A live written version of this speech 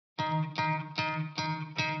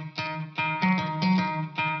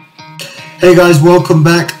Hey guys, welcome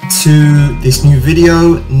back to this new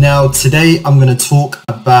video. Now today I'm going to talk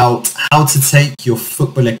about how to take your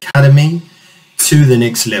football academy to the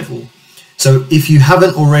next level. So if you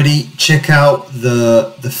haven't already, check out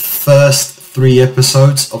the first 3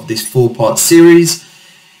 episodes of this 4-part series.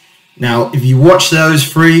 Now if you watch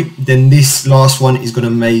those 3, then this last one is going to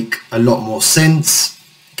make a lot more sense.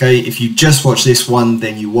 Okay, if you just watch this one,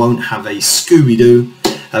 then you won't have a Scooby-Doo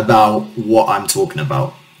about what I'm talking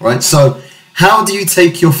about. Right, so how do you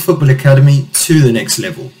take your football academy to the next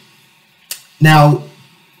level? Now,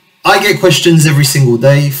 I get questions every single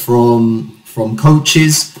day from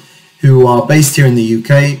coaches who are based here in the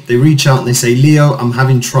UK. They reach out and they say, Leo, I'm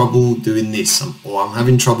having trouble doing this, or I'm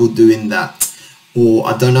having trouble doing that, or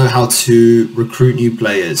I don't know how to recruit new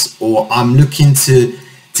players, or I'm looking to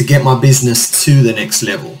get my business to the next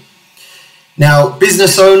level. Now,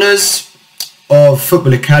 business owners of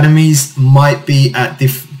football academies might be at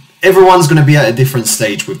everyone's going to be at a different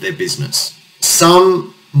stage with their business.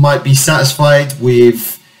 Some might be satisfied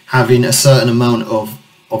with having a certain amount of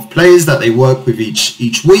players that they work with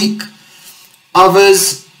each week.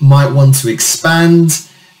 Others might want to expand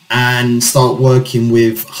and start working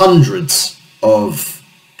with hundreds of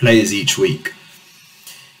players each week.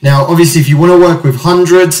 Now, obviously, if you want to work with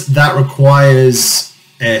hundreds, that requires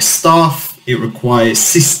staff, it requires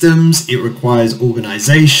systems, it requires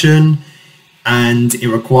organization, and it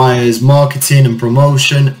requires marketing and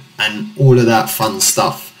promotion and all of that fun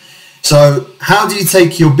stuff. So how do you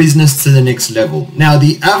take your business to the next level? Now,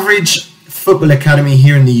 the average football academy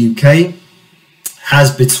here in the UK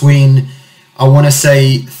has between, I want to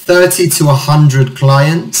say, 30 to 100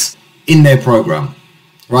 clients in their program,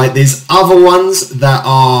 right? There's other ones that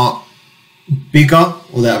are bigger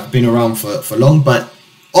or that have been around for long, but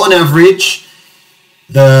on average,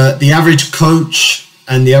 the average coach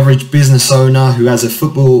and the average business owner who has a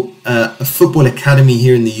football academy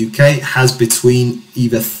here in the UK has between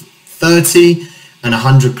either 30 and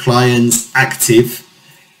 100 clients active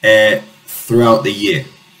throughout the year.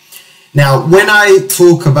 Now, when I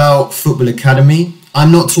talk about football academy,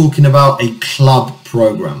 I'm not talking about a club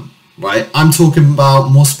program, right? I'm talking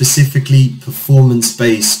about more specifically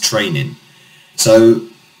performance-based training. So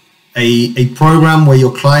a program where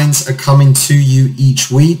your clients are coming to you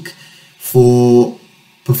each week for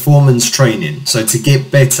performance training, so to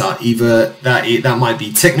get better. Either that might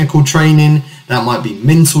be technical training, that might be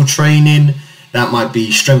mental training, that might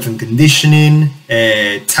be strength and conditioning,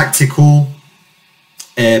 tactical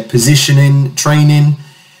positioning training,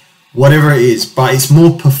 whatever it is, but it's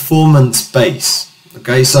more performance based.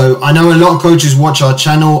 Okay, so I know a lot of coaches watch our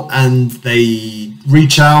channel and they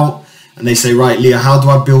reach out and they say, right, Leo, how do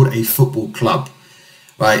I build a football club?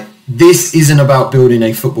 Right, this isn't about building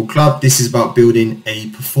a football club. This is about building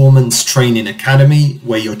a performance training academy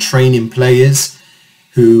where you're training players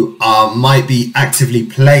who might be actively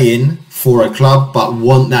playing for a club but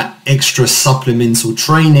want that extra supplemental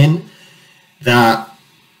training that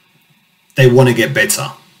they want to get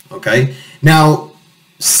better. Okay, now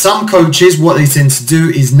some coaches, what they tend to do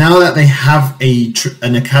is, now that they have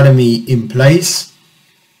an academy in place,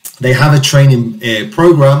 they have a training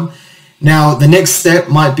program. Now, the next step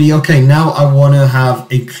might be, okay, now I want to have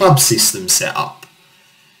a club system set up.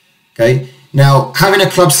 Okay, now having a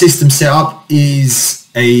club system set up is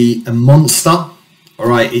a monster. All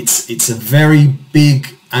right, it's a very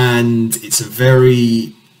big and it's a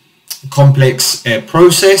very complex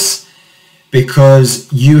process, because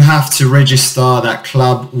you have to register that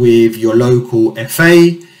club with your local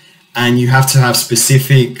FA, and you have to have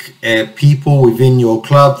specific people within your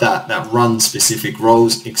club that run specific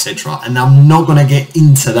roles, etc. And I'm not going to get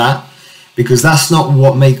into that because that's not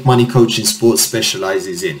what Make Money Coaching Sports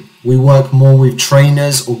specializes in. We work more with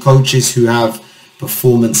trainers or coaches who have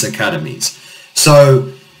performance academies.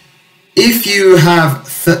 So if you have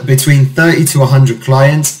between 30 to 100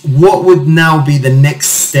 clients, what would now be the next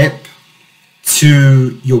step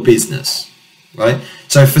to your business, right?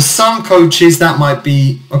 So for some coaches, that might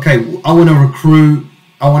be, okay, I want to recruit,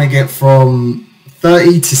 I want to get from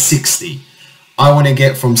 30 to 60. I want to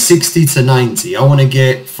get from 60 to 90. I want to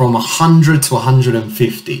get from 100 to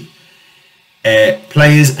 150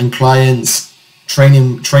 players and clients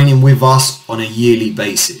training with us on a yearly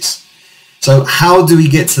basis. So how do we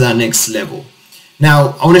get to that next level?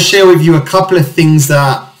 Now, I want to share with you a couple of things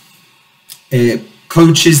that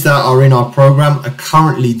coaches that are in our program are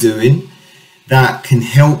currently doing that can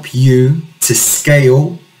help you to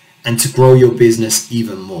scale and to grow your business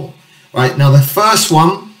even more. Right, now the first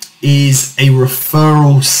one is a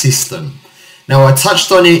referral system. Now I touched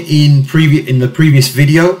on it in the previous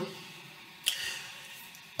video.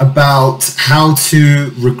 about how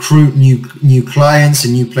to recruit new clients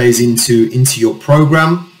and new players into your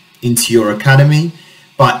program, into your academy.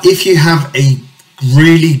 But if you have a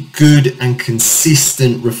really good and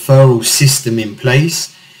consistent referral system in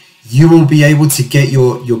place, you will be able to get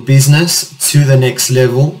your business to the next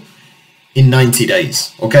level in 90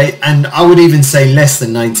 days. Okay, and I would even say less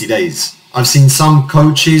than 90 days. I've seen some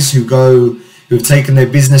coaches who've taken their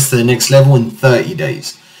business to the next level in 30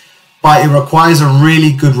 days. But it requires a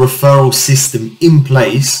really good referral system in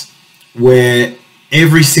place where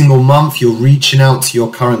every single month you're reaching out to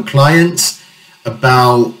your current clients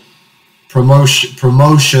about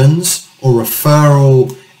promotions or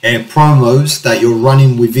referral promos that you're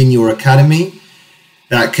running within your academy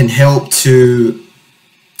that can help to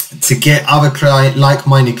get other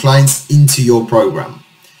like-minded clients into your program.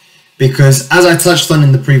 Because as I touched on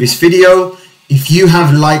in the previous video, if you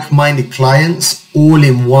have like-minded clients all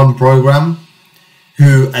in one program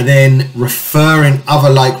who are then referring other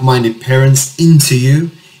like-minded parents into you,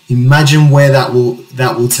 imagine where that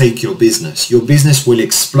will take your business. Your business will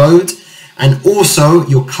explode, and also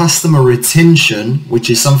your customer retention, which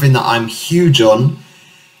is something that I'm huge on,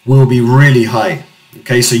 will be really high.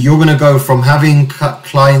 Okay, so you're going to go from having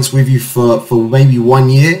clients with you for maybe 1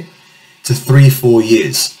 year to 3-4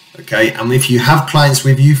 years. Okay, and if you have clients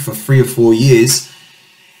with you for 3 or 4 years,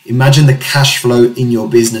 imagine the cash flow in your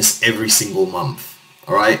business every single month.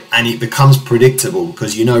 All right, and it becomes predictable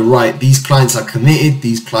because you know, right, these clients are committed,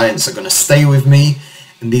 these clients are going to stay with me,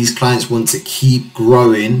 and these clients want to keep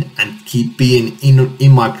growing and keep being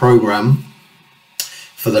in my program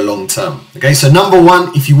for the long term. Okay, so number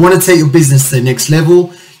one, if you want to take your business to the next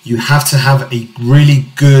level, you have to have a really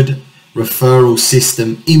good referral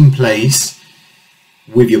system in place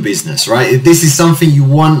with your business, right? If this is something you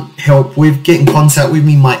want help with, get in contact with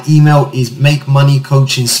me. My email is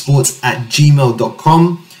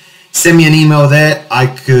makemoneycoachingsports@gmail.com. Send me an email there. I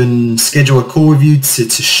can schedule a call with you to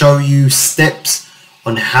show you steps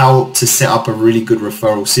on how to set up a really good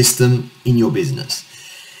referral system in your business.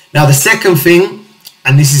 Now, the second thing,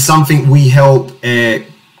 and this is something we help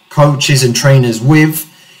coaches and trainers with,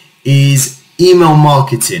 is email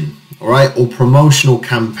marketing, all right, or promotional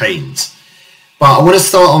campaigns. But I want to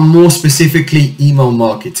start on more specifically email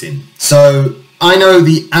marketing. So I know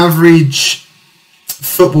the average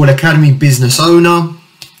football academy business owner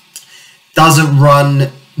doesn't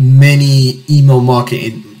run many email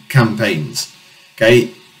marketing campaigns. Okay,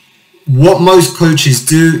 what most coaches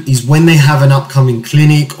do is when they have an upcoming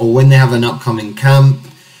clinic or when they have an upcoming camp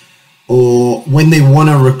or when they want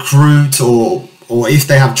to recruit or if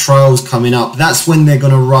they have trials coming up, that's when they're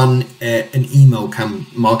going to run an email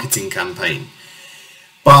marketing campaign.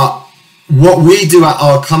 But what we do at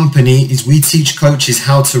our company is we teach coaches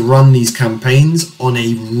how to run these campaigns on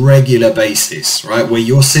a regular basis, right? Where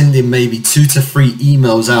you're sending maybe 2 to 3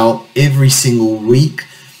 emails out every single week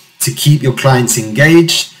to keep your clients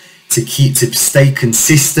engaged, to stay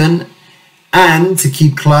consistent, and to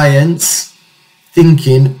keep clients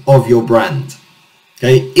thinking of your brand.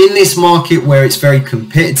 Okay, in this market where it's very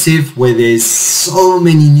competitive, where there's so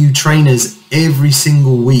many new trainers every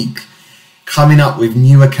single week coming up with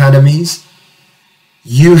new academies,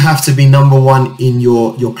 you have to be number one in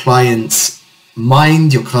your client's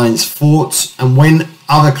mind, your client's thoughts. And when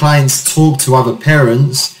other clients talk to other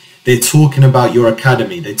parents, they're talking about your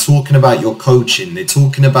academy, they're talking about your coaching, they're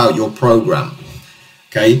talking about your program.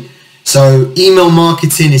 Okay, so email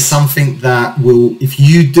marketing is something that will, if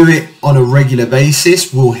you do it on a regular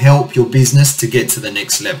basis, will help your business to get to the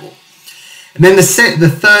next level. And then the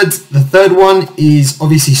third one is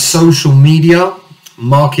obviously social media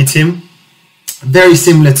marketing. Very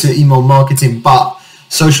similar to email marketing, but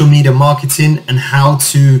social media marketing and how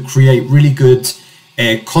to create really good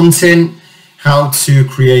content, how to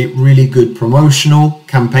create really good promotional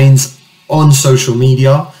campaigns on social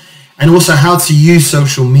media, and also how to use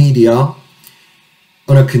social media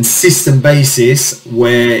on a consistent basis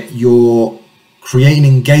where you're creating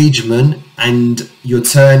engagement and you're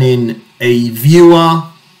turning a viewer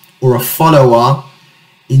or a follower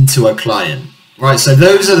into a client, right? So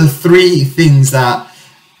those are the 3 things that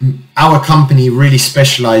our company really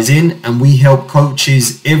specialize in, and we help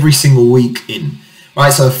coaches every single week in,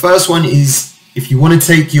 right? So the first one is, if you want to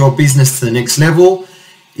take your business to the next level,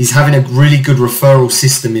 is having a really good referral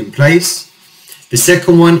system in place. The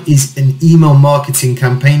second one is an email marketing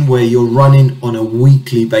campaign where you're running on a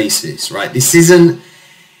weekly basis, right? This isn't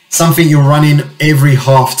something you're running every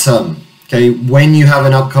half term, okay? When you have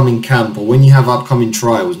an upcoming camp or when you have upcoming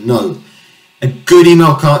trials, no. A good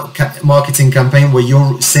email marketing campaign where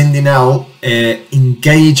you're sending out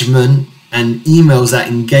engagement and emails that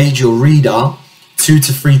engage your reader 2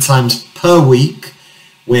 to 3 times per week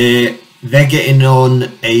where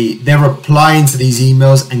they're replying to these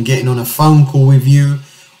emails and getting on a phone call with you,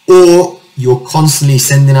 or you're constantly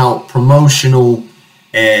sending out promotional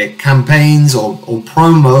campaigns or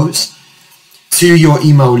promos to your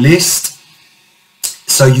email list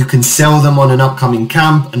so you can sell them on an upcoming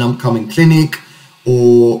camp, an upcoming clinic,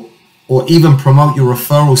 or even promote your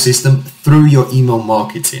referral system through your email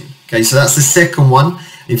marketing. Okay, so that's the second one.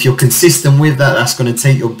 If you're consistent with that, that's going to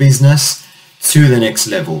take your business to the next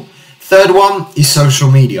level. Third one is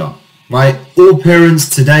social media, right? All parents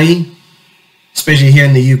today, especially here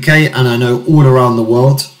in the UK, and I know all around the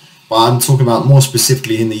world, but I'm talking about more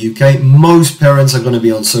specifically in the UK, most parents are going to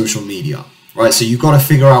be on social media, right? So you've got to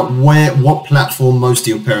figure out what platform most of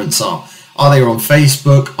your parents are. Are they on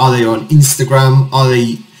Facebook? Are they on Instagram? Are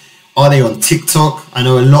they on TikTok? I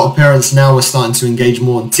know a lot of parents now are starting to engage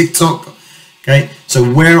more on TikTok. Okay, so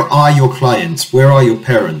where are your clients? Where are your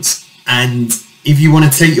parents? And if you want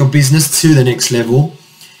to take your business to the next level,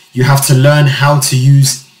 you have to learn how to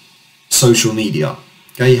use social media.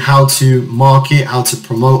 Okay, how to market, how to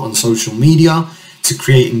promote on social media to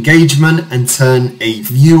create engagement and turn a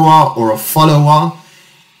viewer or a follower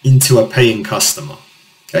into a paying customer.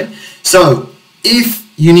 Okay, so if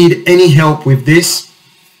you need any help with this,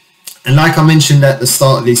 and like I mentioned at the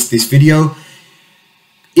start of this video,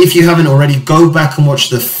 if you haven't already, go back and watch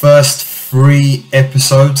the first 3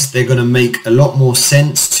 episodes. They're going to make a lot more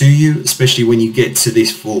sense to you, especially when you get to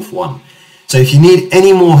this 4th one. So if you need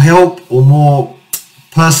any more help or more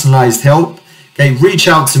personalized help, okay, reach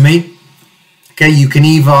out to me. Okay, you can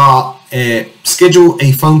either schedule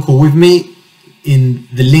a phone call with me.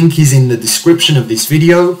 The link is in the description of this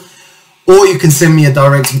video, or you can send me a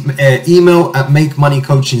direct email at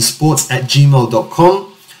makemoneycoachingsports@gmail.com.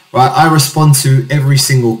 Right, I respond to every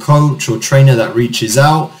single coach or trainer that reaches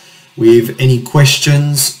out with any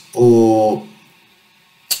questions or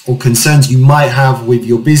concerns you might have with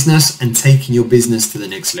your business and taking your business to the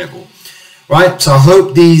next level. Right, so I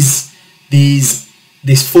hope this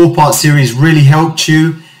 4-part series really helped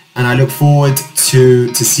you, and I look forward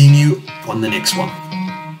to seeing you on the next one.